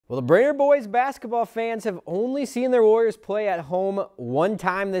Well, the Brainerd boys basketball fans have only seen their Warriors play at home one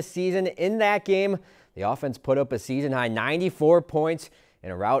time this season. In that game, the offense put up a season-high 94 points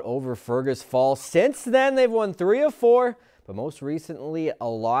in a rout over Fergus Falls. Since then, they've won 3 of 4, but most recently a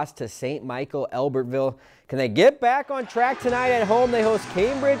loss to St. Michael Albertville. Can they get back on track tonight at home? They host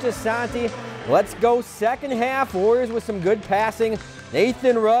Cambridge-Isanti. Let's go second half. Warriors with some good passing.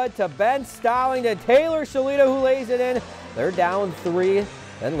 Nathan Rudd to Ben Stolling to Taylor Shalita, who lays it in. They're down 3.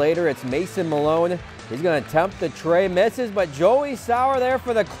 Then later it's Mason Malone. He's going to attempt the tray, misses, but Joey Sauer there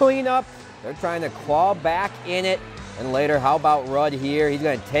for the cleanup. They're trying to claw back in it. And later, how about Rudd here? He's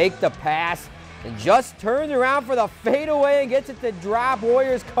going to take the pass and just turns around for the fadeaway and gets it to drop.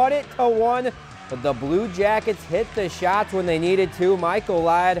 Warriors cut it to 1, but the Blue Jackets hit the shots when they needed to. Michael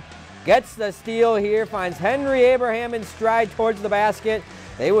Ladd gets the steal here, finds Henry Abraham in stride towards the basket.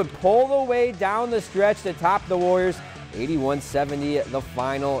 They would pull the way down the stretch to top the Warriors. 81-70 the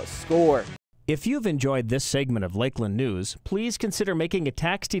final score. If you've enjoyed this segment of Lakeland News, please consider making a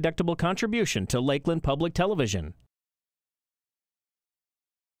tax-deductible contribution to Lakeland Public Television.